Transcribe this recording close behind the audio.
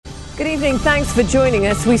Good evening. Thanks for joining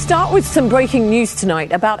us. We start with some breaking news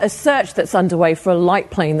tonight about a search that's underway for a light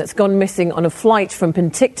plane that's gone missing on a flight from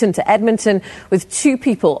Penticton to Edmonton with 2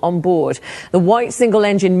 people on board. The white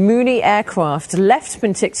single-engine Mooney aircraft left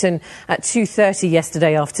Penticton at 2:30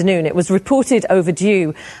 yesterday afternoon. It was reported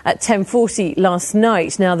overdue at 10:40 last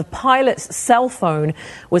night. Now, the pilot's cell phone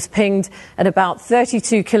was pinged at about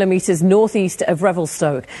 32 kilometres northeast of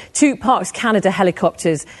Revelstoke. 2 Parks Canada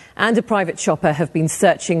helicopters and a private chopper have been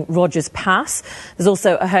searching Rogers Pass. There's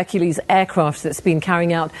also a Hercules aircraft that's been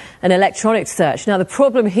carrying out an electronic search. Now, the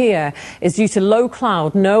problem here is due to low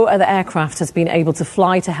cloud, no other aircraft has been able to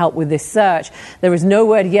fly to help with this search. There is no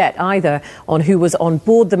word yet either on who was on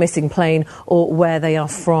board the missing plane or where they are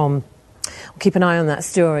from. Keep an eye on that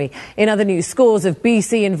story. In other news, scores of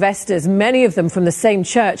BC investors, many of them from the same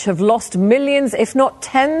church, have lost millions, if not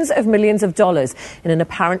tens of millions of dollars in an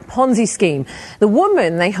apparent Ponzi scheme. The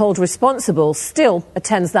woman they hold responsible still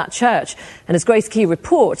attends that church. And as Grace Key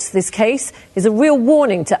reports, this case is a real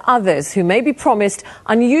warning to others who may be promised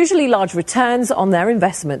unusually large returns on their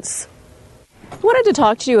investments. I wanted to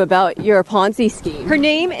talk to you about your Ponzi scheme. Her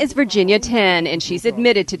name is Virginia Tan, and she's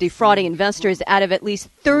admitted to defrauding investors out of at least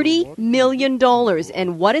 $30 million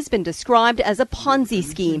in what has been described as a Ponzi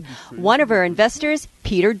scheme. One of her investors,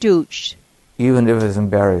 Peter Deutsch. Even if it's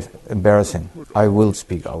embarrassing, I will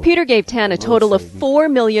speak out. Peter gave Tan a total of $4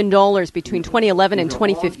 million between 2011 and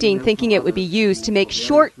 2015, thinking it would be used to make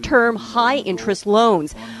short-term, high-interest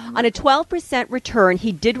loans. On a 12% return,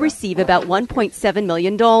 he did receive about $1.7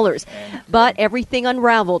 million. But everything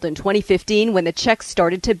unraveled in 2015 when the checks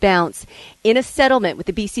started to bounce. In a settlement with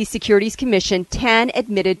the BC Securities Commission, Tan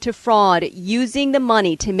admitted to fraud, using the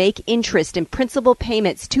money to make interest and principal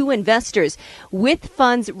payments to investors with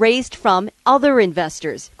funds raised from other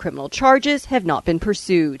investors. Criminal charges have not been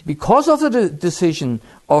pursued. Because of the decision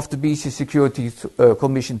of the BC Securities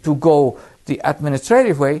Commission to go the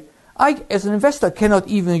administrative way, I, as an investor, cannot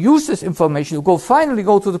even use this information to finally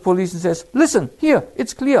go to the police and says, listen, here,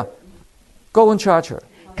 it's clear. Go and charge her.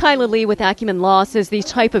 Kyla Lee with Acumen Law says these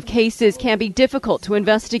type of cases can be difficult to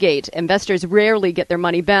investigate. Investors rarely get their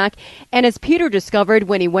money back. And as Peter discovered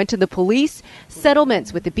when he went to the police,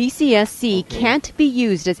 settlements with the BCSC can't be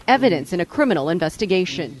used as evidence in a criminal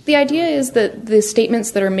investigation. The idea is that the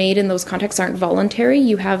statements that are made in those contexts aren't voluntary.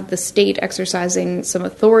 You have the state exercising some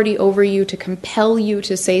authority over you to compel you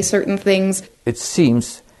to say certain things. It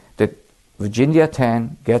seems that Virginia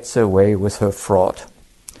Tan gets away with her fraud.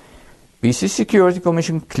 BC Security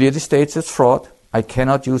Commission clearly states it's fraud. I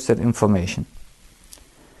cannot use that information.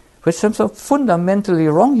 There's something fundamentally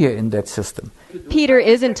wrong here in that system. Peter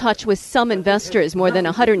is in touch with some investors, more than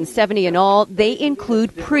 170 in all. They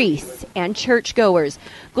include priests and churchgoers.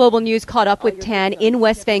 Global News caught up with Tan in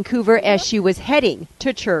West Vancouver as she was heading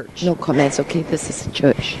to church. No comments, okay? This is a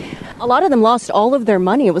church. A lot of them lost all of their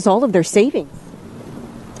money. It was all of their savings.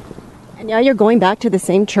 And now you're going back to the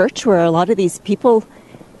same church where a lot of these people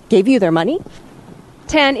gave you their money?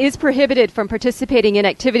 Tan is prohibited from participating in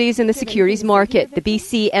activities in the securities market. The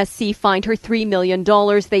BCSC fined her $3 million.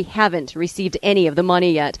 They haven't received any of the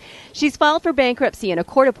money yet. She's filed for bankruptcy, and a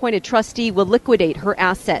court-appointed trustee will liquidate her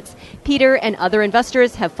assets. Peter and other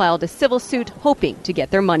investors have filed a civil suit hoping to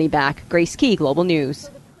get their money back. Grace Key, Global News.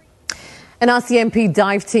 An RCMP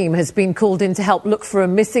dive team has been called in to help look for a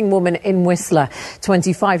missing woman in Whistler.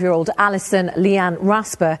 25-year-old Alison Leanne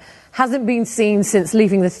Rasper hasn't been seen since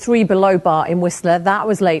leaving the Three Below bar in Whistler. That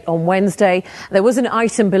was late on Wednesday. There was an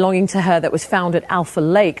item belonging to her that was found at Alpha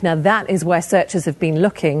Lake. Now, that is where searchers have been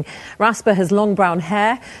looking. Rasper has long brown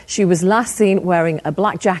hair. She was last seen wearing a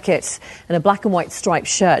black jacket and a black and white striped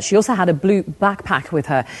shirt. She also had a blue backpack with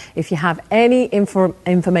her. If you have any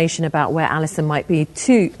information about where Alison might be,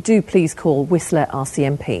 do please call Whistler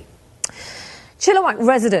RCMP. Chilliwack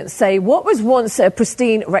residents say what was once a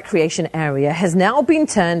pristine recreation area has now been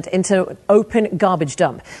turned into an open garbage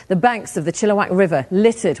dump. The banks of the Chilliwack River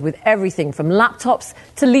littered with everything from laptops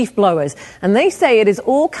to leaf blowers. And they say it is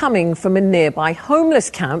all coming from a nearby homeless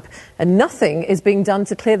camp and nothing is being done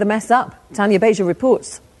to clear the mess up. Tanya Beja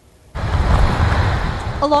reports.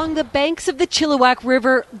 Along the banks of the Chilliwack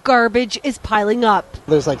River, garbage is piling up.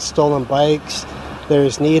 There's like stolen bikes,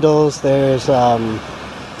 there's needles, there's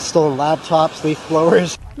stolen laptops, leaf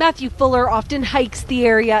blowers. Matthew Fuller often hikes the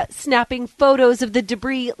area, snapping photos of the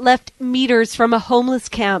debris left meters from a homeless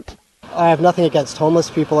camp. I have nothing against homeless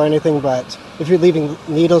people or anything, but if you're leaving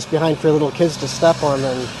needles behind for little kids to step on,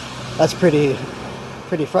 then that's pretty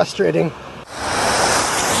frustrating.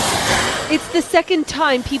 It's the second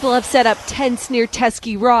time people have set up tents near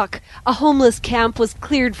Teskey Rock. A homeless camp was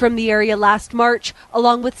cleared from the area last March,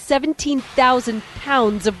 along with 17,000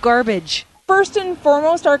 pounds of garbage. First and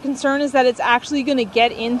foremost, our concern is that it's actually going to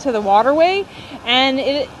get into the waterway and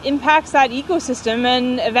it impacts that ecosystem,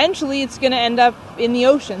 and eventually it's going to end up in the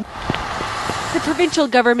ocean. The provincial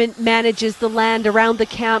government manages the land around the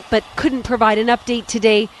camp but couldn't provide an update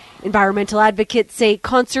today. Environmental advocates say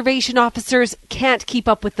conservation officers can't keep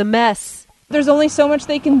up with the mess. There's only so much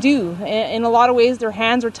they can do. In a lot of ways, their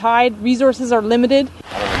hands are tied, resources are limited.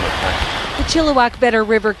 The Chilliwack Better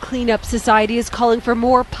River Cleanup Society is calling for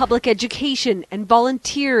more public education and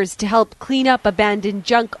volunteers to help clean up abandoned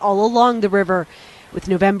junk all along the river. With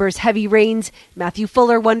November's heavy rains, Matthew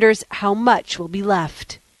Fuller wonders how much will be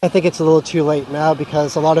left. I think it's a little too late now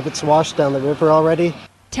because a lot of it's washed down the river already.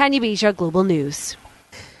 Tanya Beja, Global News.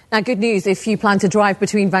 Now, good news if you plan to drive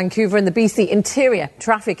between Vancouver and the BC interior.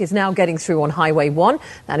 Traffic is now getting through on Highway 1.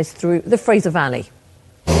 That is through the Fraser Valley.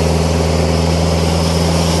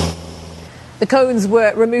 The cones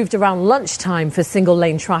were removed around lunchtime for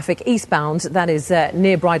single-lane traffic eastbound, that is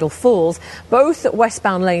near Bridal Falls. Both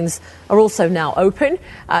westbound lanes are also now open.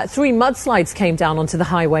 3 mudslides came down onto the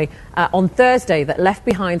highway on Thursday that left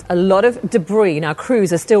behind a lot of debris. Now,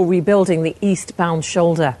 crews are still rebuilding the eastbound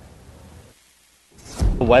shoulder.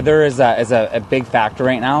 The weather is a big factor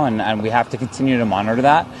right now, and we have to continue to monitor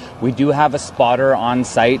that. We do have a spotter on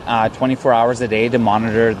site 24 hours a day to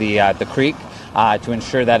monitor the creek. To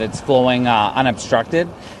ensure that it's flowing unobstructed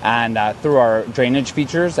and through our drainage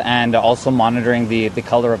features, and also monitoring the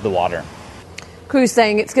color of the water. Crews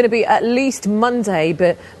saying it's going to be at least Monday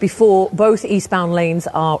but before both eastbound lanes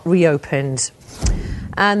are reopened.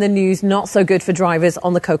 And the news not so good for drivers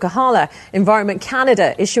on the Coquihalla. Environment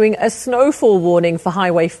Canada issuing a snowfall warning for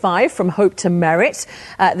Highway 5 from Hope to Merritt.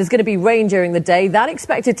 There's going to be rain during the day. That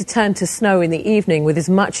expected to turn to snow in the evening with as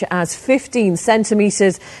much as 15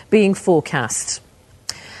 centimetres being forecast.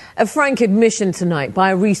 A frank admission tonight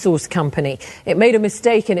by a resource company. It made a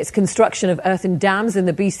mistake in its construction of earthen dams in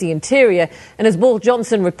the BC interior. And as Paul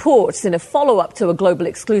Johnson reports in a follow-up to a Global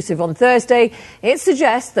Exclusive on Thursday, it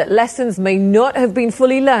suggests that lessons may not have been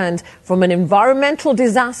fully learned from an environmental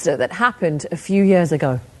disaster that happened a few years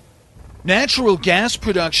ago. Natural gas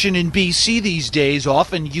production in BC these days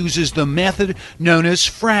often uses the method known as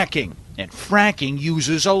fracking. And fracking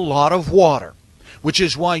uses a lot of water, which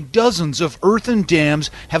is why dozens of earthen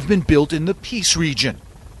dams have been built in the Peace region.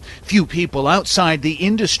 Few people outside the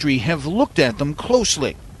industry have looked at them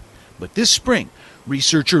closely. But this spring,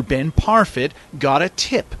 researcher Ben Parfit got a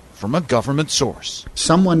tip from a government source.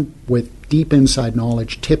 Someone with deep inside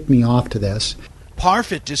knowledge tipped me off to this.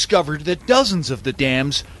 Parfit discovered that dozens of the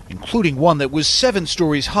dams, including one that was 7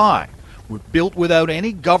 stories high, were built without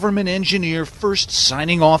any government engineer first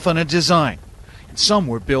signing off on a design. And some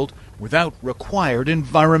were built without required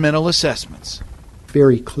environmental assessments.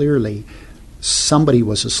 Very clearly, somebody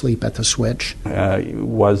was asleep at the switch.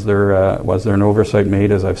 Was there an oversight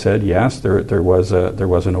made? As I've said, yes, there was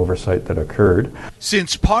an oversight that occurred.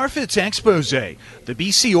 Since Parfit's expose, the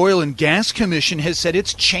BC Oil and Gas Commission has said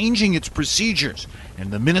it's changing its procedures, and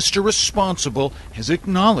the minister responsible has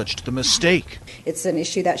acknowledged the mistake. It's an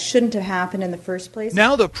issue that shouldn't have happened in the first place.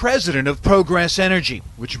 Now the president of Progress Energy,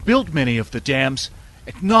 which built many of the dams,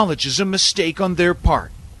 acknowledges a mistake on their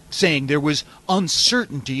part, saying there was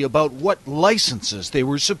uncertainty about what licenses they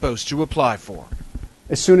were supposed to apply for.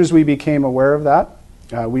 As soon as we became aware of that,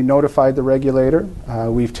 we notified the regulator.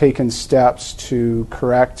 We've taken steps to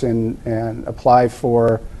correct and apply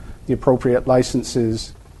for the appropriate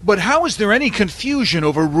licenses. But how is there any confusion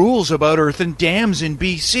over rules about earthen dams in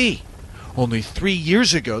BC? Only 3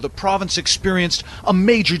 years ago, the province experienced a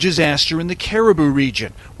major disaster in the Caribou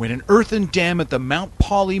region when an earthen dam at the Mount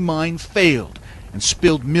Polley mine failed and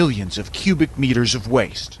spilled millions of cubic meters of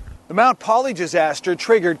waste. The Mount Polley disaster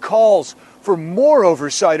triggered calls for more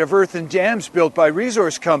oversight of earthen dams built by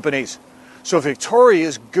resource companies. So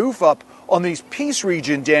Victoria's goof up on these Peace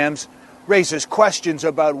region dams raises questions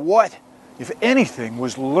about what, if anything,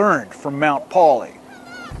 was learned from Mount Polley.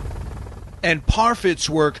 And Parfit's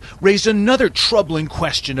work raised another troubling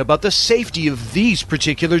question about the safety of these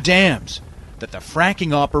particular dams, that the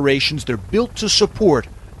fracking operations they're built to support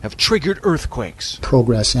have triggered earthquakes.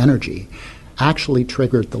 Progress Energy actually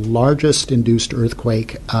triggered the largest induced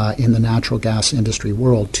earthquake in the natural gas industry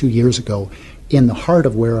world 2 years ago in the heart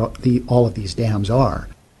of where all of these dams are.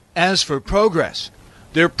 As for Progress,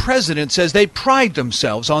 their president says they pride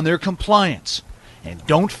themselves on their compliance and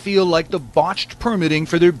don't feel like the botched permitting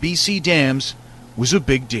for their BC dams was a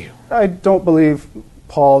big deal. I don't believe,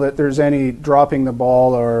 Paul, that there's any dropping the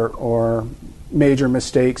ball or major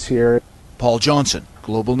mistakes here. Paul Johnson,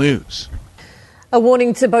 Global News. A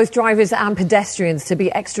warning to both drivers and pedestrians to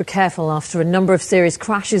be extra careful after a number of serious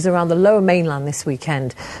crashes around the Lower Mainland this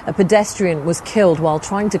weekend. A pedestrian was killed while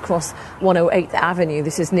trying to cross 108th Avenue.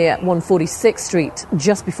 This is near 146th Street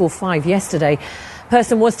just before 5 yesterday.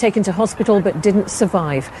 Person was taken to hospital but didn't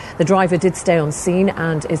survive. The driver did stay on scene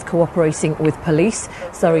and is cooperating with police.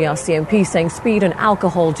 Surrey RCMP saying speed and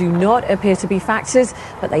alcohol do not appear to be factors,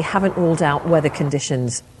 but they haven't ruled out weather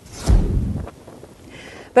conditions.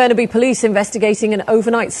 Burnaby police investigating an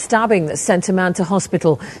overnight stabbing that sent a man to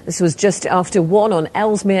hospital. This was just after 1 on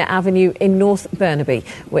Ellesmere Avenue in North Burnaby.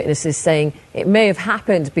 Witnesses saying it may have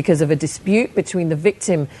happened because of a dispute between the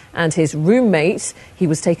victim and his roommate. He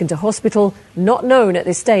was taken to hospital, not known at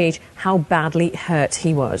this stage how badly hurt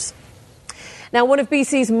he was. Now, one of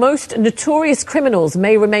BC's most notorious criminals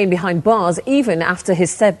may remain behind bars even after his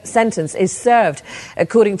sentence is served.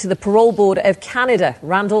 According to the Parole Board of Canada,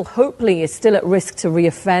 Randall Hopley is still at risk to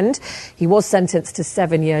reoffend. He was sentenced to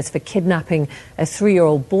 7 years for kidnapping a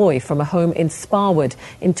 3-year-old boy from a home in Sparwood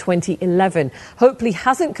in 2011. Hopley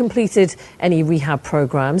hasn't completed any rehab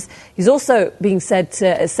programs. He's also being said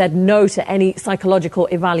no to any psychological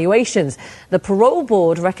evaluations. The Parole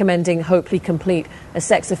Board recommending Hopley complete a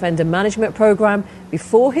sex offender management program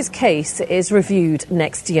before his case is reviewed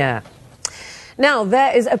next year. Now,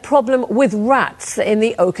 there is a problem with rats in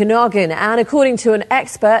the Okanagan, and according to an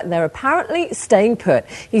expert, they're apparently staying put.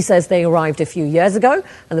 He says they arrived a few years ago,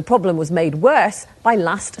 and the problem was made worse by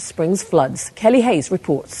last spring's floods. Kelly Hayes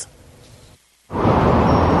reports.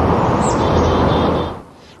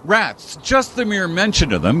 Rats, just the mere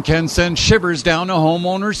mention of them can send shivers down a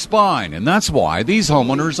homeowner's spine, and that's why these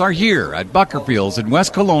homeowners are here at Buckerfields in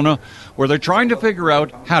West Kelowna, where they're trying to figure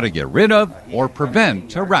out how to get rid of or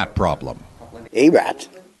prevent a rat problem. A rat.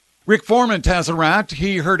 Rick Formant has a rat.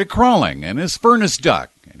 He heard it crawling in his furnace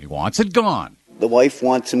duct, and he wants it gone. The wife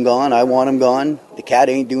wants him gone. I want him gone. The cat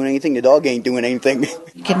ain't doing anything. The dog ain't doing anything.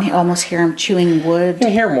 You can almost hear him chewing wood. You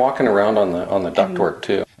can hear him walking around on the ductwork,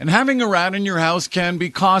 too. And having a rat in your house can be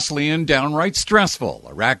costly and downright stressful.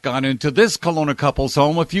 A rat got into this Kelowna couple's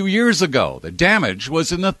home a few years ago. The damage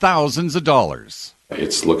was in the thousands of dollars.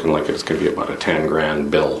 It's looking like it's going to be about a $10,000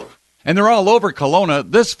 bill. And they're all over Kelowna.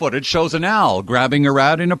 This footage shows an owl grabbing a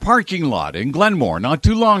rat in a parking lot in Glenmore not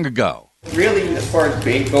too long ago. Really, as far as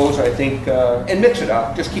bait goes, I think, and mix it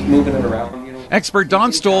up, just keep moving it around. Expert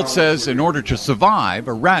Don Stoltz says in order to survive,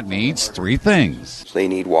 a rat needs 3 things. They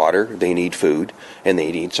need water, they need food, and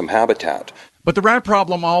they need some habitat. But the rat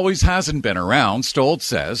problem always hasn't been around. Stoltz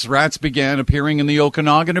says rats began appearing in the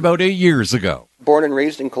Okanagan about 8 years ago. Born and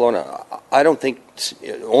raised in Kelowna, I don't think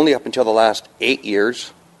only up until the last 8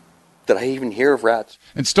 years did I even hear of rats.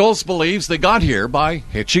 And Stoltz believes they got here by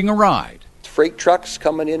hitching a ride. Freight trucks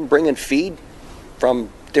coming in, bringing feed from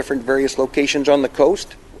different various locations on the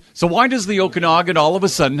coast. So why does the Okanagan all of a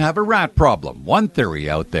sudden have a rat problem? One theory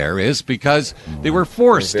out there is because they were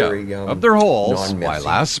forced out of their holes by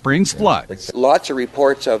last spring's floods. Lots of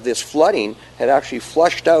reports of this flooding had actually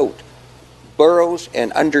flushed out burrows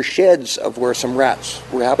and under sheds of where some rats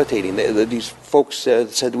were habitating. These folks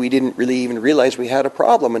said we didn't really even realize we had a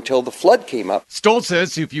problem until the flood came up. Stoltz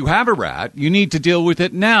says if you have a rat, you need to deal with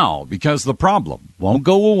it now because the problem won't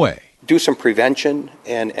go away. Do some prevention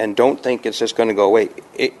and don't think it's just going to go away.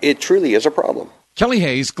 It truly is a problem. Kelly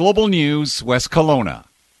Hayes, Global News, West Kelowna.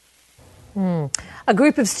 A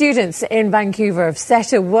group of students in Vancouver have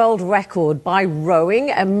set a world record by rowing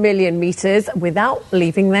 1 million metres without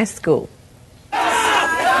leaving their school.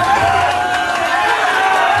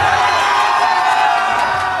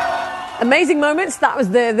 Amazing moments. That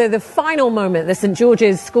was the final moment. The St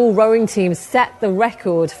George's school rowing team set the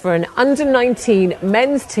record for an under-19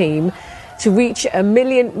 men's team to reach 1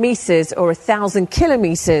 million metres or 1,000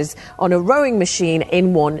 kilometres on a rowing machine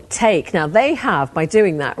in one take. Now, they have, by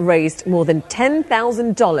doing that, raised more than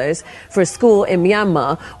 $10,000 for a school in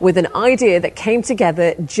Myanmar with an idea that came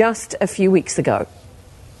together just a few weeks ago.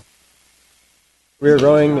 We were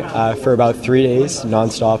rowing for about 3 days,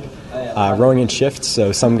 non-stop. Rowing in shifts,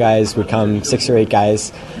 so some guys would come, 6 or 8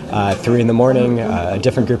 guys, 3 in the morning, a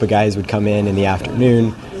different group of guys would come in the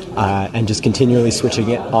afternoon, and just continually switching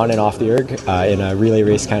it on and off the erg in a relay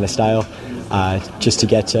race kind of style, just to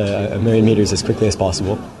get to 1 million metres as quickly as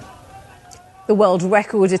possible. The world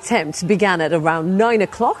record attempt began at around 9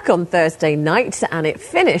 o'clock on Thursday night, and it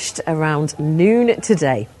finished around noon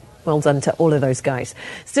today. Well done to all of those guys.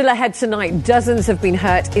 Still ahead tonight, dozens have been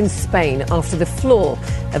hurt in Spain after the floor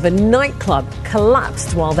of a nightclub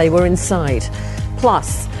collapsed while they were inside.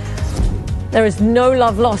 Plus, there is no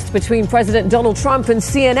love lost between President Donald Trump and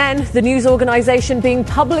CNN, the news organisation being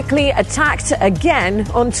publicly attacked again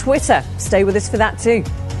on Twitter. Stay with us for that too.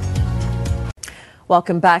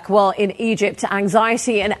 Welcome back. Well, in Egypt,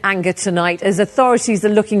 anxiety and anger tonight as authorities are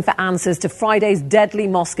looking for answers to Friday's deadly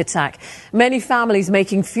mosque attack. Many families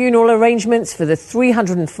making funeral arrangements for the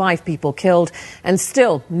 305 people killed, and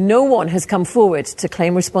still no one has come forward to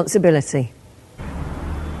claim responsibility.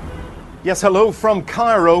 Yes, hello from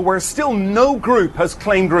Cairo, where still no group has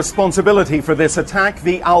claimed responsibility for this attack.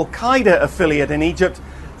 The Al-Qaeda affiliate in Egypt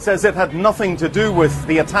says it had nothing to do with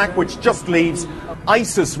the attack, which just leaves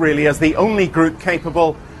ISIS really as the only group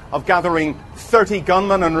capable of gathering 30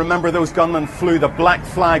 gunmen. And remember, those gunmen flew the black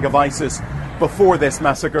flag of ISIS before this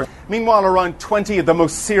massacre. Meanwhile, around 20 of the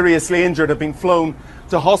most seriously injured have been flown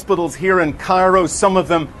to hospitals here in Cairo, some of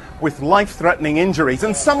them with life-threatening injuries.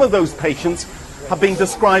 And some of those patients have been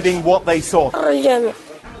describing what they saw.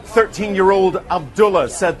 13-year-old Abdullah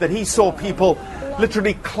said that he saw people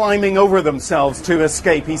literally climbing over themselves to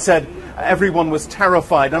escape. He said everyone was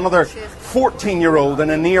terrified. Another 14-year-old in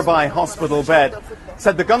a nearby hospital bed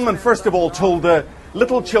said the gunman first of all told the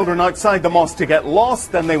little children outside the mosque to get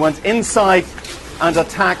lost. Then they went inside and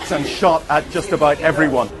attacked and shot at just about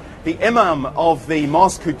everyone. The imam of the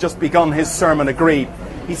mosque who'd just begun his sermon agreed.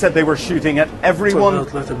 He said they were shooting at everyone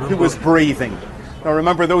who was breathing. Now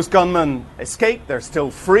remember, those gunmen escaped. They're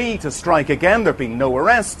still free to strike again. There have been no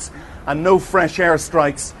arrests and no fresh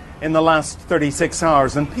airstrikes in the last 36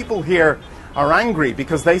 hours. And people here are angry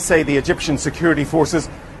because they say the Egyptian security forces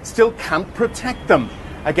still can't protect them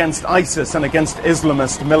against ISIS and against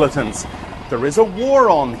Islamist militants. There is a war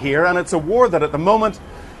on here, and it's a war that at the moment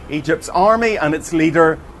Egypt's army and its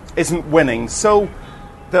leader isn't winning. So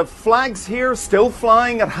the flags here still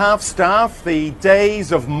flying at half-staff. The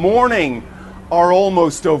days of mourning are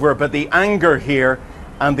almost over, but the anger here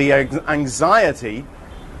and the anxiety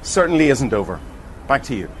certainly isn't over. Back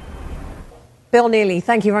to you. Bill Neely,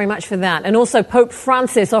 thank you very much for that. And also Pope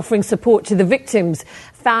Francis offering support to the victims,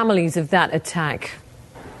 families of that attack.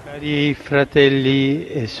 Cari fratelli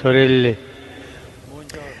e sorelle.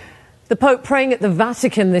 The Pope praying at the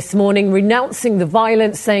Vatican this morning, renouncing the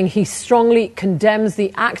violence, saying he strongly condemns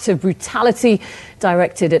the act of brutality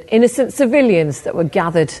directed at innocent civilians that were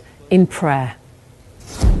gathered in prayer.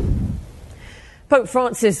 Pope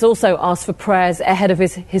Francis also asked for prayers ahead of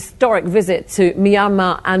his historic visit to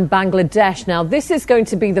Myanmar and Bangladesh. Now, this is going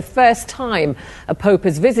to be the first time a pope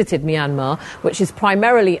has visited Myanmar, which is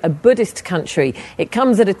primarily a Buddhist country. It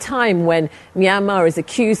comes at a time when Myanmar is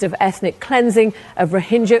accused of ethnic cleansing of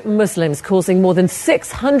Rohingya Muslims, causing more than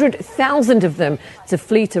 600,000 of them to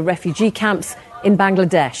flee to refugee camps in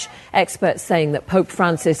Bangladesh. Experts saying that Pope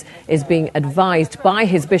Francis is being advised by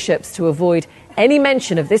his bishops to avoid any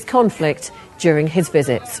mention of this conflict during his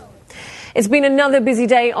visits. It's been another busy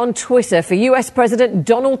day on Twitter for US President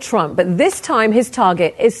Donald Trump, but this time his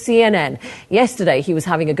target is CNN. Yesterday he was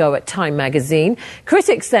having a go at Time magazine,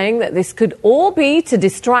 critics saying that this could all be to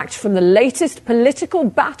distract from the latest political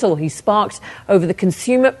battle he sparked over the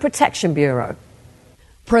Consumer Protection Bureau.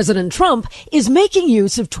 President Trump is making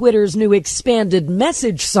use of Twitter's new expanded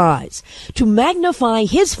message size to magnify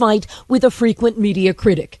his fight with a frequent media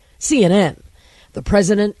critic, CNN. The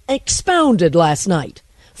president expounded last night.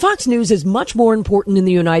 Fox News is much more important in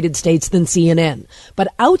the United States than CNN.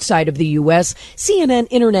 But outside of the U.S., CNN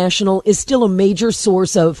International is still a major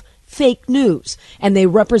source of fake news, and they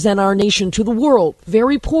represent our nation to the world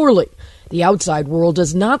very poorly. The outside world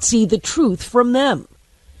does not see the truth from them.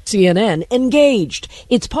 CNN engaged.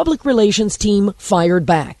 Its public relations team fired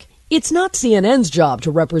back. It's not CNN's job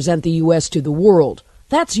to represent the U.S. to the world.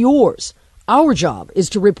 That's yours. Our job is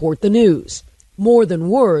to report the news. More than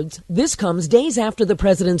words, this comes days after the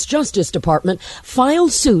president's Justice Department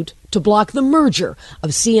filed suit to block the merger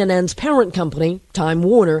of CNN's parent company, Time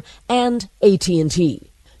Warner, and AT&T.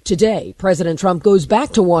 Today, President Trump goes back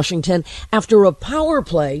to Washington after a power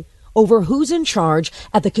play over who's in charge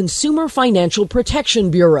at the Consumer Financial Protection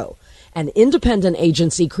Bureau, an independent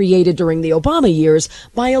agency created during the Obama years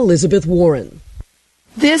by Elizabeth Warren.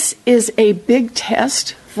 This is a big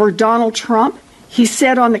test for Donald Trump. He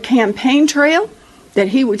said on the campaign trail that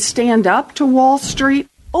he would stand up to Wall Street.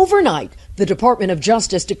 Overnight, the Department of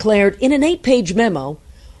Justice declared in an 8-page memo,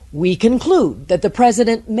 "We conclude that the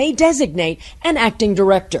president may designate an acting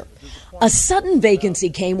director." A sudden vacancy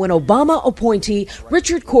came when Obama appointee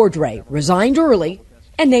Richard Cordray resigned early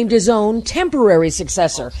and named his own temporary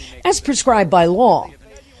successor, as prescribed by law.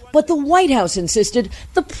 But the White House insisted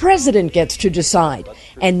the president gets to decide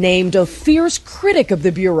and named a fierce critic of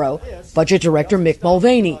the Bureau, Budget Director Mick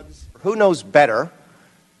Mulvaney. Who knows better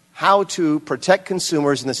how to protect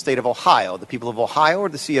consumers in the state of Ohio, the people of Ohio or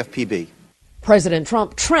the CFPB? President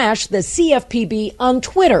Trump trashed the CFPB on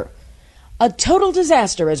Twitter, a total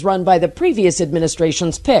disaster as run by the previous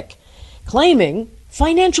administration's pick, claiming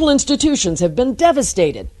Financial institutions have been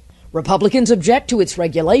devastated. Republicans object to its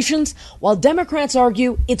regulations, while Democrats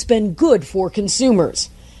argue it's been good for consumers.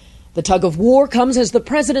 The tug of war comes as the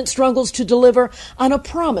president struggles to deliver on a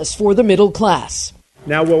promise for the middle class.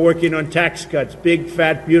 Now we're working on tax cuts, big,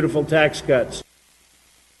 fat, beautiful tax cuts.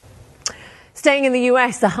 Staying in the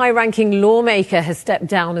U.S., the high-ranking lawmaker has stepped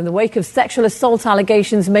down in the wake of sexual assault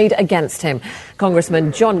allegations made against him.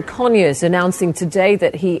 Congressman John Conyers announcing today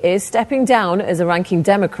that he is stepping down as a ranking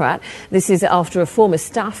Democrat. This is after a former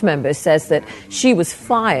staff member says that she was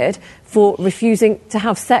fired for refusing to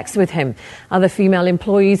have sex with him. Other female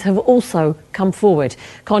employees have also come forward.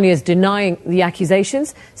 Conyers denying the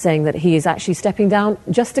accusations, saying that he is actually stepping down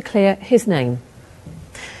just to clear his name.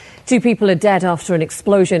 2 people are dead after an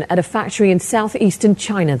explosion at a factory in southeastern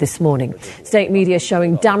China this morning. State media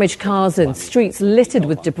showing damaged cars and streets littered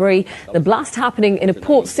with debris. The blast happening in a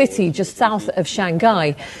port city just south of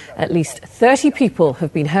Shanghai. At least 30 people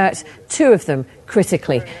have been hurt, 2 of them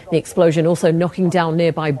critically. The explosion also knocking down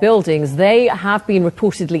nearby buildings. They have been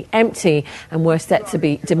reportedly empty and were set to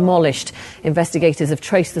be demolished. Investigators have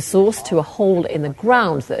traced the source to a hole in the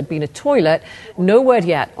ground that had been a toilet. No word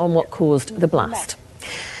yet on what caused the blast.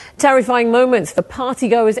 Terrifying moments for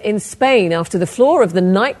partygoers in Spain after the floor of the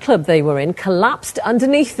nightclub they were in collapsed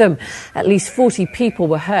underneath them. At least 40 people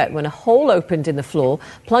were hurt when a hole opened in the floor,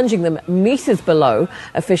 plunging them meters below.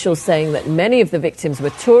 Officials saying that many of the victims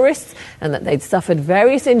were tourists and that they'd suffered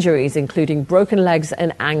various injuries, including broken legs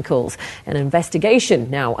and ankles. An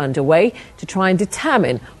investigation now underway to try and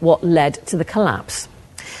determine what led to the collapse.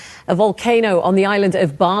 A volcano on the island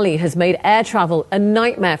of Bali has made air travel a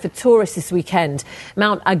nightmare for tourists this weekend.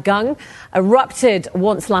 Mount Agung erupted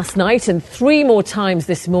once last night and 3 more times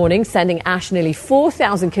this morning, sending ash nearly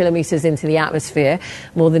 4,000 kilometres into the atmosphere.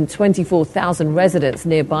 More than 24,000 residents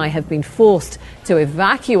nearby have been forced to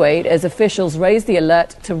evacuate as officials raised the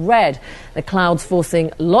alert to red. The clouds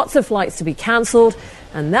forcing lots of flights to be cancelled,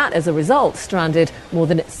 and that, as a result, stranded more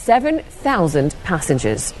than 7,000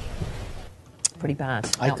 passengers. Pretty bad.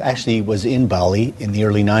 I actually was in Bali in the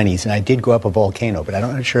early 90s, and I did go up a volcano, but I'm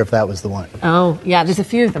not sure if that was the one. Oh, yeah, there's a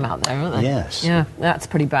few of them out there, aren't there? Yes. Yeah, that's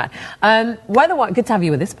pretty bad. Weather-wise, good to have you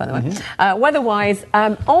with us, by the way. Weather-wise,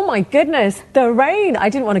 oh my goodness, the rain. I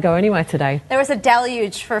didn't want to go anywhere today. There was a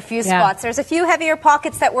deluge for a few spots. There's a few heavier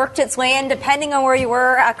pockets that worked its way in, depending on where you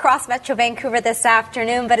were across Metro Vancouver this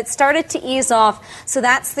afternoon, but it started to ease off, so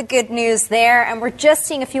that's the good news there. And we're just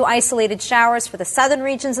seeing a few isolated showers for the southern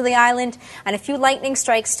regions of the island, and a few lightning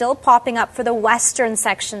strikes still popping up for the western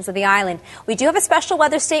sections of the island. We do have a special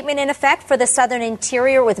weather statement in effect for the southern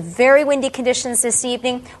interior with very windy conditions this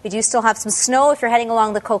evening. We do still have some snow if you're heading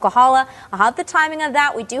along the Coquihalla. I'll have the timing of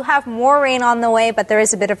that. We do have more rain on the way, but there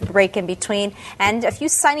is a bit of a break in between and a few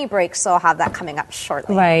sunny breaks, so I'll have that coming up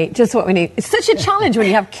shortly. Right, just what we need. It's such a challenge when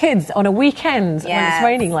you have kids on a weekend when it's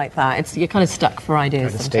raining like that. You're kind of stuck for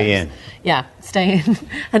ideas. Stay in. Yeah, stay in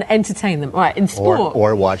and entertain them. Right, in sport.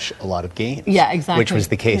 Or watch a lot of games. Yeah, exactly. Which was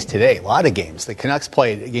the case today. A lot of games. The Canucks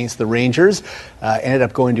played against the Rangers, ended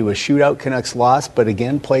up going to a shootout. Canucks lost, but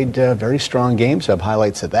again, played very strong games. So I have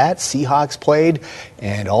highlights of that. Seahawks played,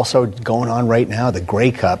 and also going on right now, the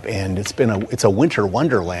Grey Cup, and it's a winter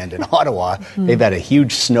wonderland in Ottawa. They've had a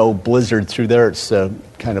huge snow blizzard through there. It's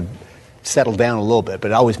kind of settle down a little bit,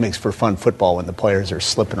 but it always makes for fun football when the players are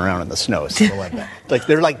slipping around in the snow. So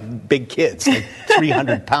they're like big kids, like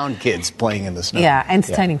 300-pound kids playing in the snow. Yeah,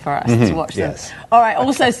 entertaining for us to watch them. All right,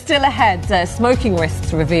 also still ahead, smoking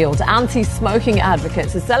risks revealed. Anti-smoking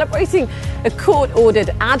advocates are celebrating a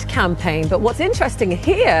court-ordered ad campaign, but what's interesting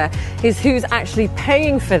here is who's actually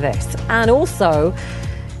paying for this, and also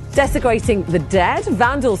desecrating the dead,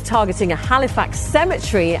 vandals targeting a Halifax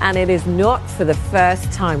cemetery, and it is not for the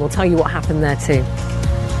first time. We'll tell you what happened there too.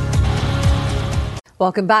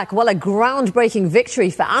 Welcome back. Well, a groundbreaking victory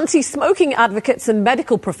for anti-smoking advocates and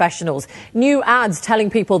medical professionals. New ads telling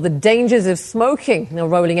people the dangers of smoking are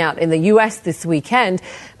rolling out in the US this weekend,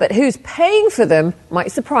 but who's paying for them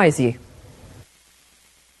might surprise you.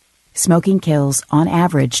 Smoking kills, on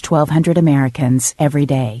average, 1,200 Americans every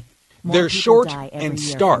day. They're short and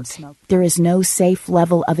stark. There is no safe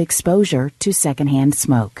level of exposure to secondhand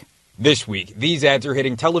smoke. This week, these ads are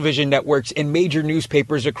hitting television networks and major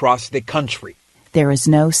newspapers across the country. There is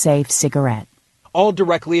no safe cigarette. All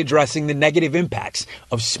directly addressing the negative impacts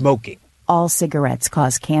of smoking. All cigarettes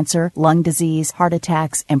cause cancer, lung disease, heart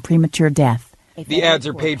attacks, and premature death. The ads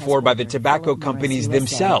are paid for by the tobacco companies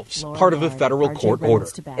themselves, part of a federal court order.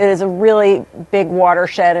 It is a really big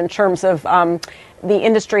watershed in terms of the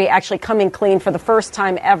industry actually coming clean for the first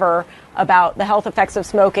time ever about the health effects of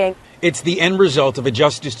smoking. It's the end result of a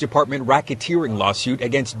Justice Department racketeering lawsuit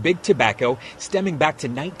against Big Tobacco stemming back to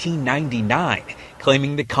 1999,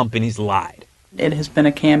 claiming the companies lied. It has been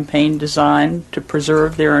a campaign designed to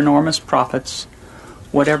preserve their enormous profits,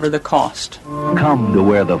 whatever the cost. Come to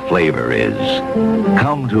where the flavor is.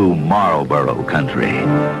 Come to Marlboro country.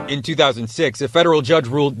 In 2006, a federal judge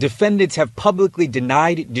ruled defendants have publicly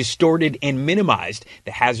denied, distorted, and minimized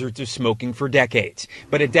the hazards of smoking for decades.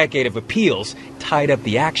 But a decade of appeals tied up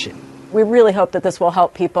the action. We really hope that this will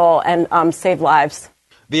help people and save lives.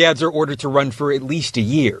 The ads are ordered to run for at least a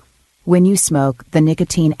year. When you smoke, the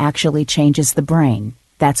nicotine actually changes the brain.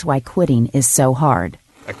 That's why quitting is so hard.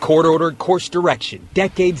 A court-ordered course direction,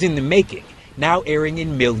 decades in the making, now airing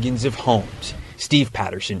in millions of homes. Steve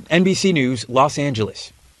Patterson, NBC News, Los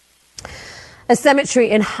Angeles. A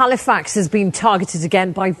cemetery in Halifax has been targeted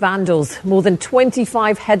again by vandals. More than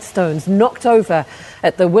 25 headstones knocked over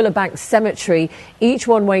at the Willowbank Cemetery, each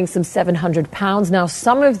one weighing some 700 pounds. Now,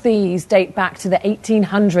 some of these date back to the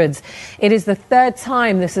 1800s. It is the third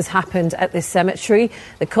time this has happened at this cemetery.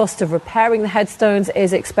 The cost of repairing the headstones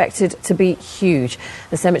is expected to be huge.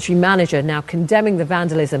 The cemetery manager now condemning the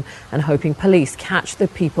vandalism and hoping police catch the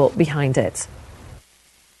people behind it.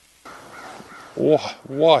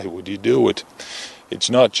 Why would you do it? It's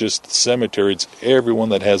not just the cemetery, it's everyone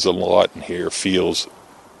that has a lot in here feels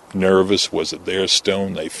nervous. Was it their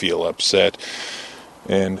stone? They feel upset.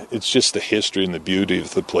 And it's just the history and the beauty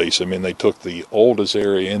of the place. I mean, they took the oldest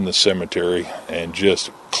area in the cemetery and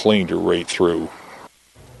just cleaned it right through.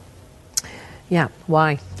 Yeah,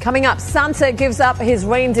 why? Coming up, Santa gives up his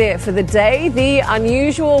reindeer for the day. The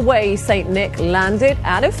unusual way St. Nick landed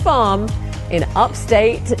at a farm in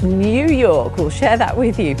upstate New York. We'll share that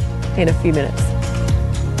with you in a few minutes.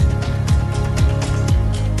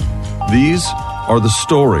 These are the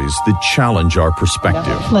stories that challenge our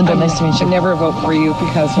perspective. Linda, nice to meet you. I never vote for you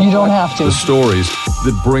because you don't have to. The stories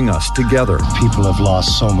that bring us together. People have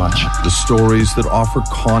lost so much. The stories that offer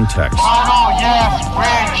context. Oh, yes,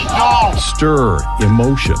 rich, no. Stir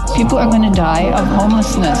emotion. People are going to die of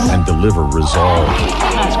homelessness. And deliver resolve.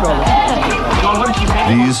 Let's go.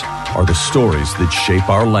 These are the stories that shape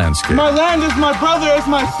our landscape. My land is my brother, is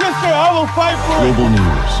my sister. I will fight for it. Global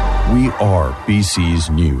News. We are BC's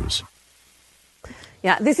News.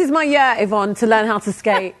 Yeah, this is my year, Yvonne, to learn how to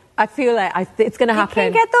skate. I feel it. It's going to happen.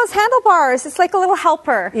 You can get those handlebars. It's like a little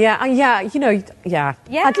helper. Yeah, yeah. Yeah,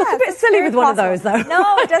 I'd look a bit silly with one of those, though.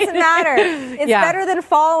 No, it doesn't matter. It's better than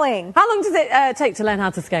falling. How long does it take to learn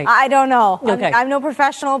how to skate? I don't know. Okay. I'm no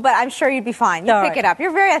professional, but I'm sure you'd be fine. You pick it up.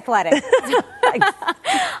 You're very athletic.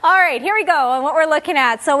 All right, here we go on what we're looking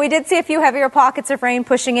at. So we did see a few heavier pockets of rain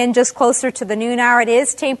pushing in just closer to the noon hour. It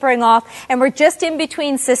is tapering off, and we're just in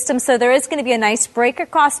between systems, so there is going to be a nice break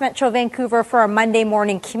across Metro Vancouver for our Monday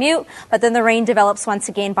morning commute, but then the rain develops once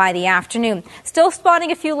again by the afternoon. Still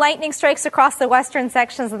spotting a few lightning strikes across the western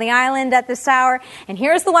sections of the island at this hour. And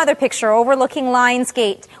here's the weather picture overlooking Lions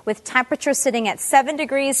Gate, with temperatures sitting at 7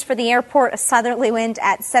 degrees for the airport, a southerly wind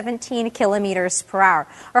at 17 kilometers per hour.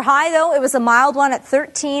 Our high, though, it was a mild one at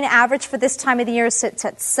 13. Average for this time of the year sits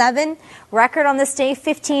at 7. Record on this day,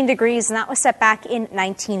 15 degrees, and that was set back in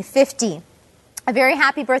 1950. A very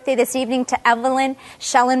happy birthday this evening to Evelyn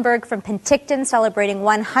Schellenberg from Penticton, celebrating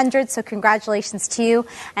 100. So congratulations to you,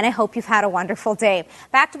 and I hope you've had a wonderful day.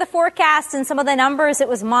 Back to the forecast and some of the numbers. It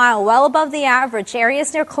was mild, well above the average.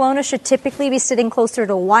 Areas near Kelowna should typically be sitting closer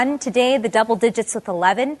to 1 today, the double digits with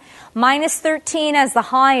 11. Minus 13 as the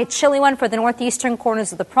high, a chilly one for the northeastern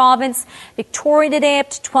corners of the province. Victoria today up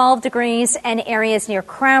to 12 degrees, and areas near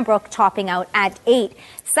Cranbrook topping out at 8.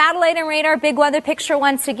 Satellite and radar, big weather picture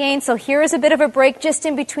once again. So here is a bit of a break just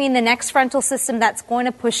in between the next frontal system that's going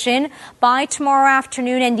to push in. By tomorrow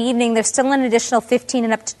afternoon and evening, there's still an additional 15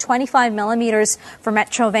 and up to 25 millimeters for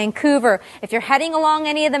Metro Vancouver. If you're heading along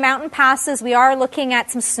any of the mountain passes, we are looking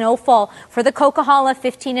at some snowfall for the Coquihalla,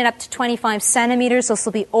 15 and up to 25 centimeters. This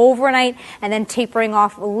will be overnight and then tapering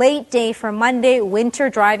off late day for Monday, winter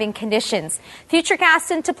driving conditions. Futurecast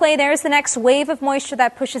into play. There's the next wave of moisture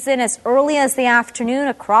that pushes in as early as the afternoon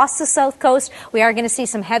across the south coast. We are going to see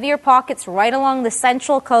some heavier pockets right along the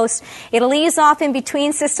central coast. It'll ease off in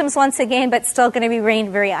between systems once again, but still going to be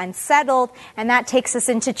rain very unsettled, and that takes us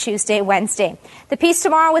into Tuesday, Wednesday. The piece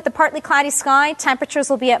tomorrow with the partly cloudy sky,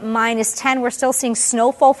 temperatures will be at minus 10. We're still seeing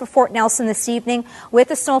snowfall for Fort Nelson this evening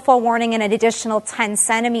with a snowfall warning and an additional 10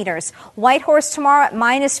 centimeters. Whitehorse tomorrow at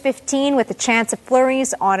minus 15 with a chance of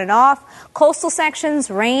flurries on and off. Coastal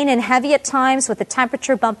sections, rain and heavy at times with the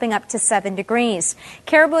temperature bumping up to 7 degrees.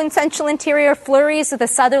 Caribou and Central Interior flurries with a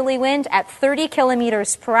southerly wind at 30 30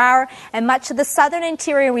 kilometers per hour. And much of the southern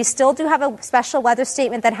interior, we still do have a special weather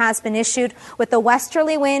statement that has been issued with the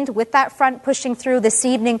westerly wind. With that front pushing through this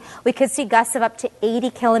evening, we could see gusts of up to 80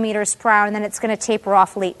 kilometers per hour, and then it's going to taper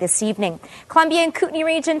off late this evening. Columbia and Kootenay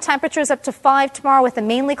region, temperatures up to 5 tomorrow with a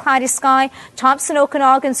mainly cloudy sky. Thompson,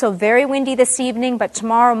 Okanagan, so very windy this evening, but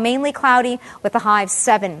tomorrow mainly cloudy with a high of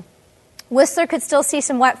 7. Whistler could still see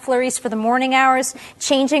some wet flurries for the morning hours,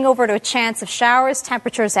 changing over to a chance of showers,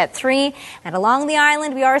 temperatures at 3. And along the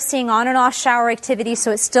island, we are seeing on and off shower activity,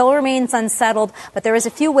 so it still remains unsettled. But there is a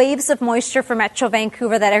few waves of moisture for Metro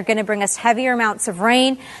Vancouver that are going to bring us heavier amounts of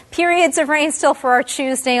rain. Periods of rain still for our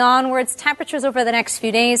Tuesday onwards. Temperatures over the next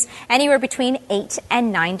few days, anywhere between 8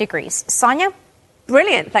 and 9 degrees. Sonia?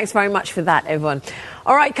 Brilliant. Thanks very much for that, everyone.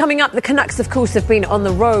 All right, coming up, the Canucks, of course, have been on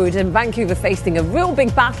the road, and Vancouver facing a real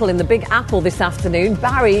big battle in the Big Apple this afternoon.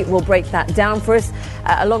 Barry will break that down for us,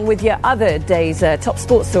 along with your other day's top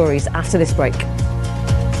sports stories after this break.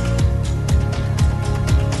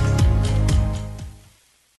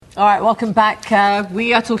 All right, welcome back.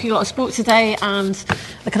 We are talking a lot of sports today, and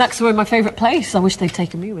the Canucks were in my favourite place. I wish they'd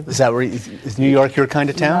taken me with them. Is that where, is New York your kind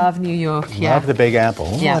of town? Love New York, yeah. Love the Big Apple.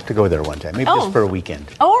 We'll have to go there one time, maybe just for a weekend.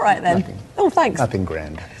 Oh, all right then. Thanks. Nothing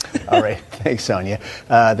grand. All right, thanks, Sonia.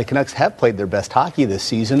 The Canucks have played their best hockey this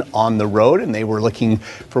season on the road, and they were looking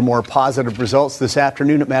for more positive results this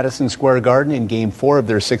afternoon at Madison Square Garden in Game 4 of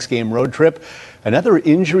their 6-game road trip. Another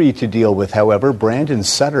injury to deal with, however. Brandon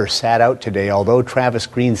Sutter sat out today, although Travis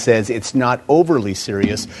Green says it's not overly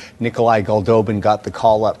serious. Nikolai Goldobin got the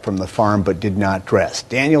call up from the farm but did not dress.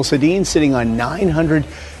 Daniel Sedin sitting on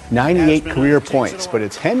 998 career points, but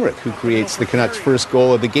it's Henrik who creates the Canucks' first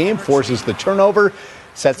goal of the game, forces the turnover,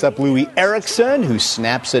 sets up Louis Eriksson, who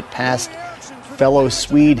snaps it past fellow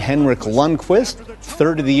Swede Henrik Lundqvist.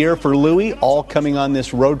 Third of the year for Louis, all coming on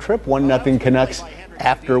this road trip. 1-0 Canucks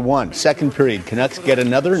after 1. Second period, Canucks get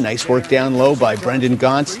another. Nice work down low by Brendan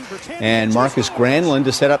Gaunce and Marcus Granlund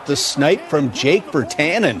to set up the snipe from Jake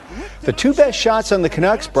Virtanen. The two best shots on the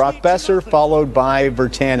Canucks, Brock Besser followed by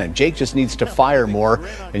Virtanen. Jake just needs to fire more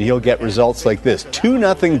and he'll get results like this.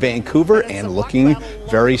 2-0 Vancouver and looking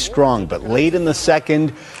very strong. But late in the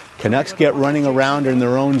second, Canucks get running around in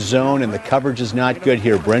their own zone and the coverage is not good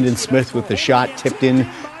here. Brendan Smith with the shot tipped in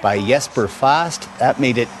by Jesper Fast. That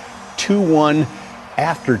made it 2-1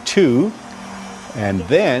 after 2. And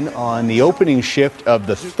then on the opening shift of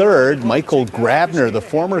the third, Michael Grabner, the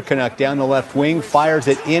former Canuck down the left wing, fires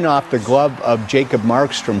it in off the glove of Jacob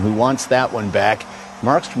Markstrom, who wants that one back.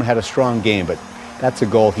 Markstrom had a strong game, but that's a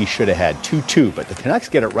goal he should have had. 2-2, but the Canucks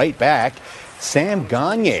get it right back. Sam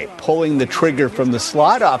Gagner pulling the trigger from the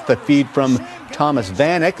slot off the feed from Thomas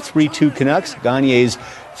Vanek. 3-2 Canucks. Gagner's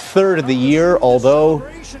third of the year, although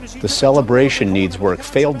the celebration needs work.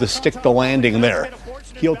 Failed to stick the landing there.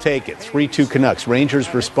 He'll take it. 3-2 Canucks.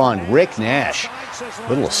 Rangers respond. Rick Nash.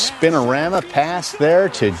 Little spinorama pass there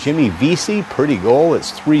to Jimmy Vesey. Pretty goal.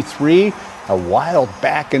 It's 3-3. A wild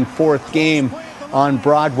back and forth game on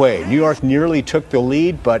Broadway. New York nearly took the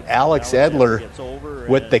lead, but Alex Edler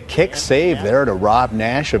with the kick save there to rob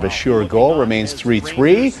Nash of a sure goal. Remains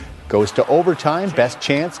 3-3. Goes to overtime. Best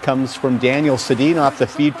chance comes from Daniel Sedin off the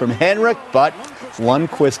feed from Henrik, but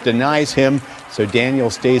Lundqvist denies him. So Daniel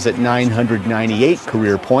stays at 998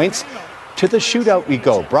 career points. To the shootout we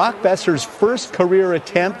go. Brock Besser's first career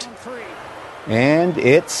attempt, and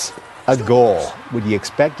it's a goal. Would you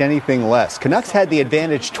expect anything less? Canucks had the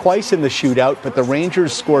advantage twice in the shootout, but the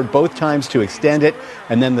Rangers scored both times to extend it.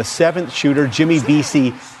 And then the seventh shooter, Jimmy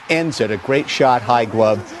Vesey, ends it. A great shot, high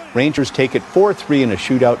glove. Rangers take it 4-3 in a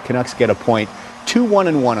shootout. Canucks get a point.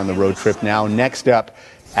 2-1-1 on the road trip now. Next up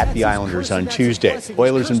at the Islanders on Tuesday.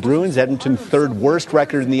 Oilers and Bruins, Edmonton third worst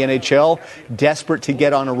record in the NHL. Desperate to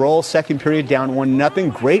get on a roll. Second period down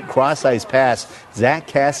 1-0. Great cross-ice pass. Zach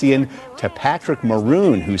Kassian to Patrick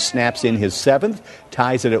Maroon, who snaps in his seventh,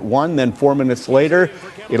 ties it at 1. Then 4 minutes later,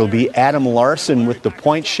 it'll be Adam Larson with the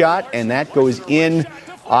point shot, and that goes in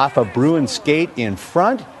off a Bruin skate in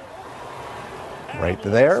front. Right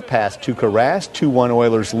there, past Tuukka Rask. 2-1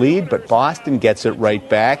 Oilers lead, but Boston gets it right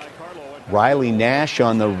back. Riley Nash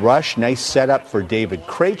on the rush. Nice setup for David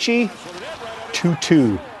Krejci.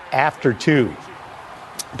 2-2 after 2.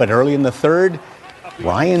 But early in the third,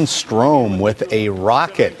 Ryan Strome with a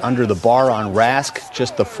rocket under the bar on Rask.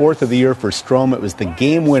 Just the fourth of the year for Strome. It was the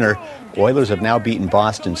game winner. Oilers have now beaten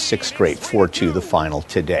Boston 6 straight. 4-2 the final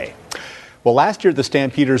today. Well, last year the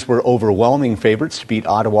Stampeders were overwhelming favorites to beat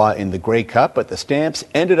Ottawa in the Grey Cup, but the Stamps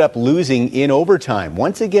ended up losing in overtime.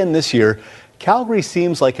 Once again this year, Calgary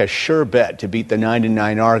seems like a sure bet to beat the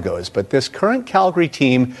 9-9 Argos, but this current Calgary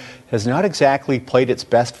team has not exactly played its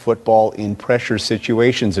best football in pressure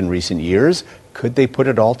situations in recent years. Could they put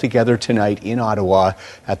it all together tonight in Ottawa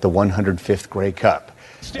at the 105th Grey Cup?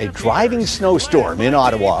 A driving snowstorm in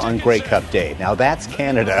Ottawa on Grey Cup Day. Now that's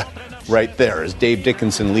Canada right there as Dave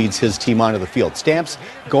Dickinson leads his team onto the field. Stamps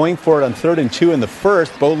going for it on 3rd and 2 in the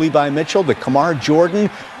first. Bo Levi-Mitchell to Kamar Jordan,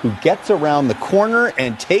 who gets around the corner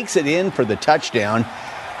and takes it in for the touchdown.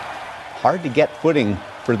 Hard to get footing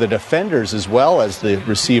for the defenders as well as the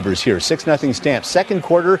receivers here. 6-0 Stamps. Second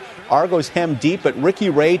quarter, Argos hem deep, but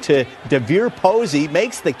Ricky Ray to Devere Posey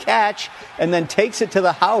makes the catch and then takes it to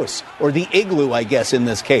the house, or the igloo, I guess, in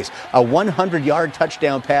this case. A 100-yard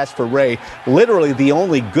touchdown pass for Ray. Literally the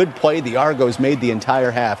only good play the Argos made the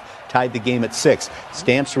entire half. Tied the game at 6.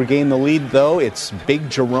 Stamps regain the lead, though. It's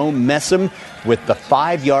big Jerome Messam with the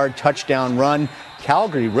 5-yard touchdown run.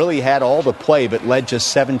 Calgary really had all the play, but led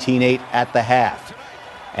just 17-8 at the half.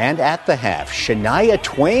 And at the half, Shania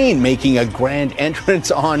Twain making a grand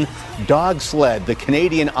entrance on Dog Sled, the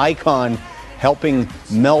Canadian icon, helping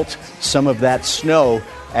melt some of that snow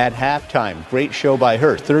at halftime. Great show by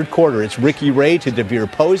her. Third quarter, it's Ricky Ray to Devere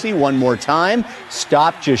Posey one more time.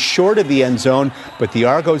 Stopped just short of the end zone, but the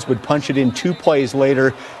Argos would punch it in 2 plays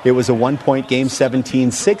later. It was a 1-point game,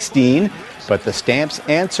 17-16. But the Stamps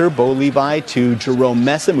answer, Bo Levi to Jerome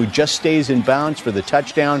Messam, who just stays in bounds for the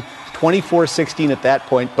touchdown. 24-16 at that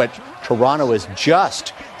point, but Toronto has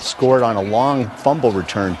just scored on a long fumble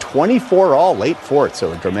return. 24 all, late fourth,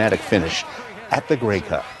 so a dramatic finish at the Grey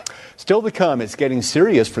Cup. Still to come, it's getting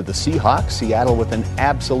serious for the Seahawks. Seattle with an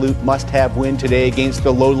absolute must-have win today against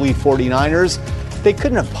the lowly 49ers. They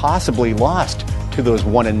couldn't have possibly lost to those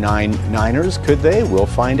 1-9 Niners, could they? We'll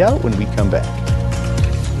find out when we come back.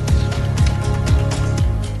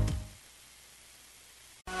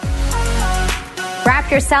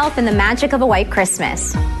 Wrap yourself in the magic of a white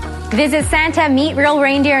Christmas. Visit Santa, meet real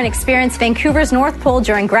reindeer, and experience Vancouver's North Pole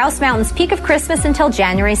during Grouse Mountain's Peak of Christmas until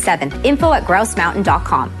January 7th. Info at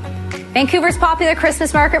grousemountain.com. Vancouver's popular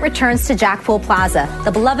Christmas market returns to Jack Pool Plaza.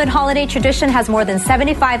 The beloved holiday tradition has more than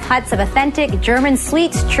 75 huts of authentic German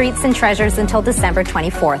sweets, treats, and treasures until December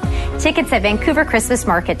 24th. Tickets at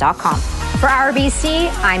vancouverchristmasmarket.com. For Our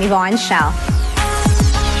BC, I'm Yvonne Schell.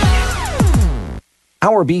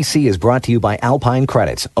 Our BC is brought to you by Alpine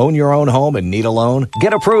Credits. Own your own home and need a loan?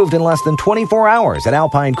 Get approved in less than 24 hours at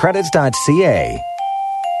alpinecredits.ca.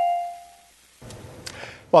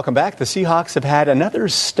 Welcome back. The Seahawks have had another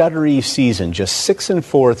stuttery season, just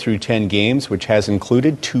 6-4 through 10 games, which has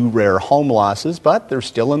included 2 rare home losses, but they're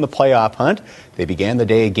still in the playoff hunt. They began the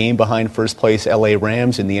day a game behind first place LA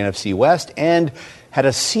Rams in the NFC West and had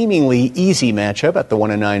a seemingly easy matchup at the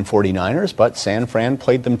 1-9 49ers, but San Fran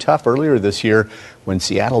played them tough earlier this year when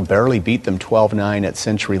Seattle barely beat them 12-9 at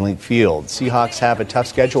CenturyLink Field. Seahawks have a tough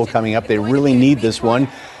schedule coming up. They really need this one.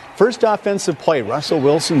 First offensive play, Russell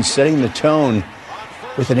Wilson setting the tone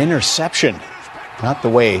with an interception. Not the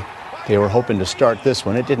way they were hoping to start this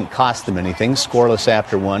one. It didn't cost them anything. Scoreless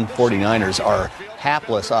after one. 49ers are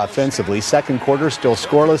hapless offensively. Second quarter, still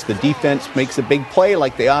scoreless. The defense makes a big play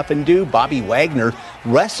like they often do. Bobby Wagner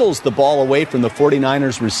wrestles the ball away from the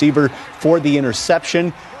 49ers receiver for the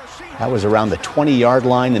interception. That was around the 20-yard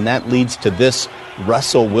line, and that leads to this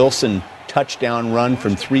Russell Wilson touchdown run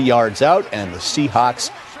from 3 yards out, and the Seahawks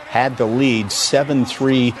had the lead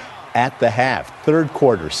 7-3 at the half. Third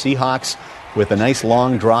quarter, Seahawks with a nice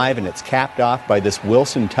long drive, and it's capped off by this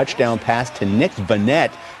Wilson touchdown pass to Nick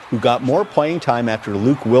Vannett, who got more playing time after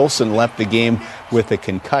Luke Wilson left the game with a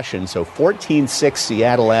concussion. So 14-6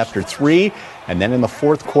 Seattle after 3. And then in the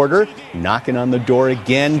fourth quarter, knocking on the door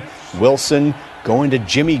again, Wilson going to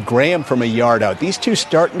Jimmy Graham from a yard out. These two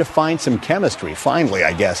starting to find some chemistry, finally,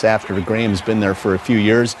 I guess, after Graham's been there for a few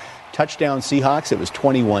years. Touchdown Seahawks. It was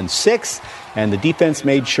 21-6, and the defense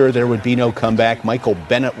made sure there would be no comeback. Michael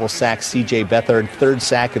Bennett will sack C.J. Beathard, third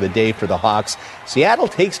sack of the day for the Hawks. Seattle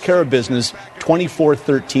takes care of business,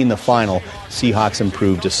 24-13 the final. Seahawks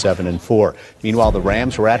improved to 7-4. Meanwhile, the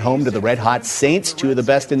Rams were at home to the red-hot Saints, 2 of the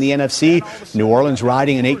best in the NFC. New Orleans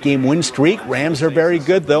riding an 8-game win streak. Rams are very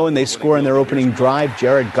good, though, and they score in their opening drive.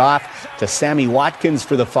 Jared Goff to Sammy Watkins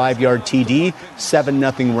for the 5-yard TD.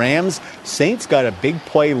 7-0 Rams. Saints got a big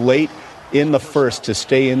play late in the first to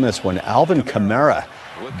stay in this one. Alvin Kamara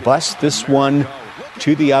busts this one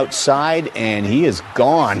to the outside, and he is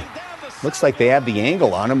gone. Looks like they have the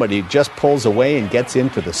angle on him, but he just pulls away and gets in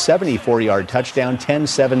for the 74-yard touchdown.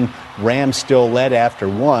 10-7 Rams still led after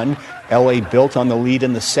one. L.A. built on the lead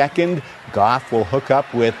in the second. Goff will hook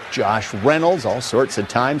up with Josh Reynolds all sorts of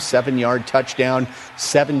times. 7-yard touchdown.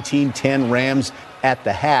 17-10 Rams at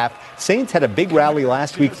the half. Saints had a big rally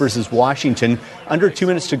last week versus Washington. Under 2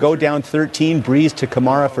 minutes to go, down 13. Breeze to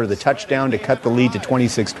Kamara for the touchdown to cut the lead to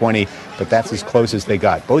 26-20, but that's as close as they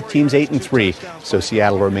got. Both teams 8-3, so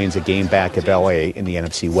Seattle remains a game back of LA in the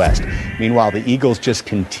NFC West. Meanwhile, the Eagles just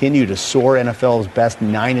continue to soar. NFL's best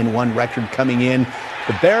 9-1 record coming in.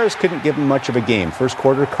 The Bears couldn't give them much of a game. First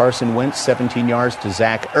quarter, Carson Wentz, 17 yards to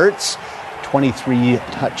Zach Ertz. 23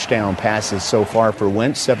 touchdown passes so far for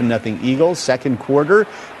Wentz, 7-0 Eagles. Second quarter,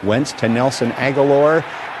 Wentz to Nelson Aguilar,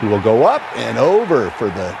 who will go up and over for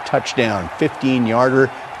the touchdown, 15-yarder,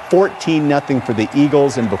 14-0 for the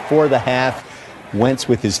Eagles. And before the half, Wentz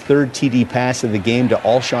with his third TD pass of the game to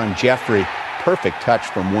Alshon Jeffrey. Perfect touch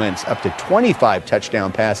from Wentz, up to 25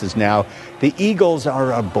 touchdown passes now. The Eagles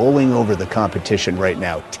are bowling over the competition right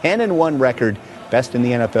now. 10-1 record, best in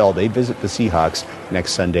the NFL. They visit the Seahawks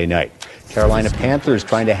next Sunday night. Carolina Panthers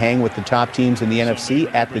trying to hang with the top teams in the NFC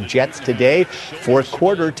at the Jets today. Fourth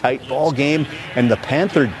quarter, tight ball game, and the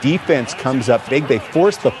Panther defense comes up big. They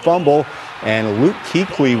force the fumble, and Luke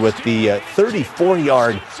Kuechly with the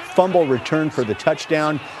 34-yard fumble return for the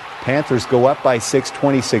touchdown. Panthers go up by 6,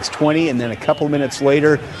 26-20, and then a couple minutes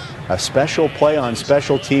later, a special play on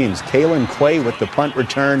special teams. Kalen Clay with the punt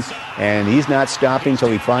return, and he's not stopping till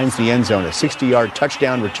he finds the end zone. A 60-yard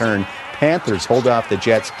touchdown return. Panthers hold off the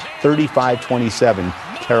Jets 35-27.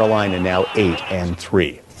 Carolina now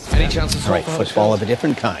 8-3. Any chances? All right, football of a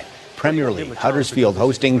different kind. Premier League, Huddersfield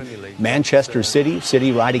hosting Manchester City.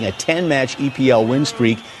 City riding a 10-match EPL win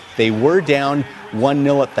streak. They were down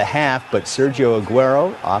 1-0 at the half, but Sergio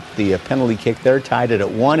Aguero, off the penalty kick there, tied it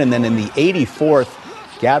at 1. And then in the 84th,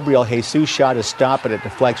 Gabriel Jesus shot a stop, but it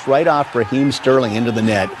deflects right off Raheem Sterling into the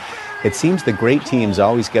net. It seems the great teams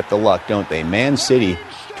always get the luck, don't they? Man City,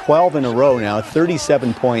 12 in a row now,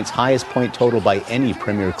 37 points, highest point total by any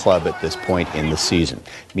Premier club at this point in the season.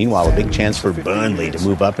 Meanwhile, a big chance for Burnley to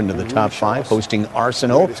move up into the top 5, hosting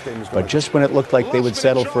Arsenal. But just when it looked like they would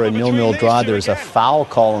settle for a 0-0 draw, there's a foul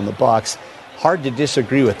call in the box. Hard to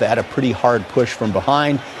disagree with that, a pretty hard push from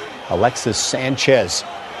behind. Alexis Sanchez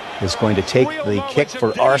is going to take the kick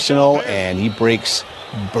for Arsenal, and he breaks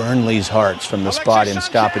Burnley's hearts from the spot in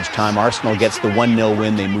stoppage time. Arsenal gets the 1-0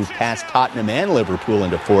 win. They move past Tottenham and Liverpool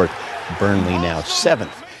into 4th. Burnley now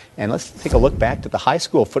 7th. And let's take a look back to the high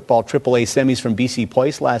school football AAA semis from BC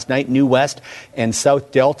Place last night. New West and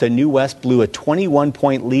South Delta. New West blew a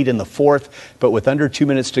 21-point lead in the 4th, but with under 2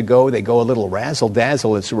 minutes to go, they go a little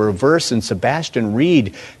razzle-dazzle. It's a reverse, and Sebastian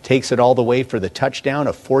Reed takes it all the way for the touchdown,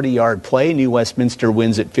 a 40-yard play. New Westminster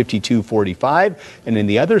wins at 52-45. And in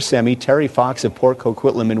the other semi, Terry Fox of Port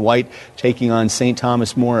Coquitlam and White taking on St.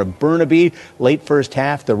 Thomas More of Burnaby. Late first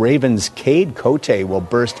half, the Ravens' Cade Cote will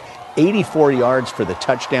burst 84 yards for the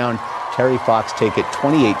touchdown. Terry Fox take it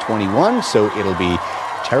 28-21, so it'll be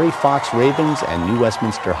Terry Fox Ravens and New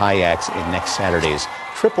Westminster Hayaks in next Saturday's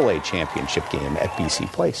AAA championship game at BC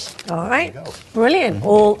Place. All right. Brilliant.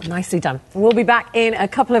 All nicely done. We'll be back in a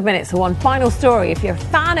couple of minutes for one final story. If you're a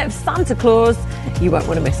fan of Santa Claus, you won't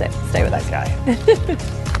want to miss it. Stay with us,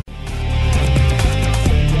 guys.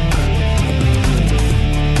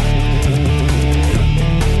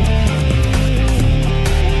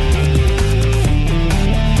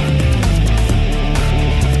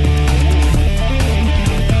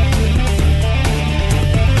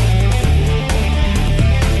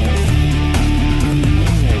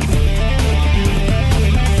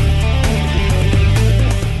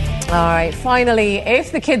 All right, finally,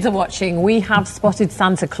 if the kids are watching, we have spotted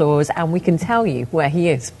Santa Claus and we can tell you where he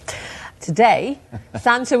is. Today,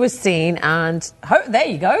 Santa was seen there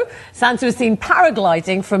you go. Santa was seen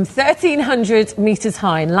paragliding from 1,300 meters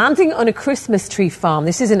high and landing on a Christmas tree farm.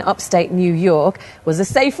 This is in upstate New York. It was a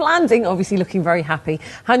safe landing, obviously looking very happy.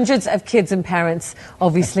 Hundreds of kids and parents,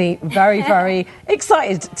 obviously very, very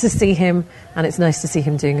excited to see him. And it's nice to see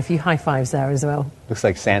him doing a few high fives there as well. Looks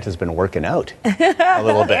like Santa's been working out a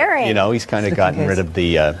little bit. You know, he's kind of gotten rid of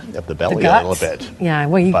the belly a little bit. Yeah,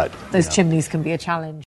 well, those chimneys can be a challenge.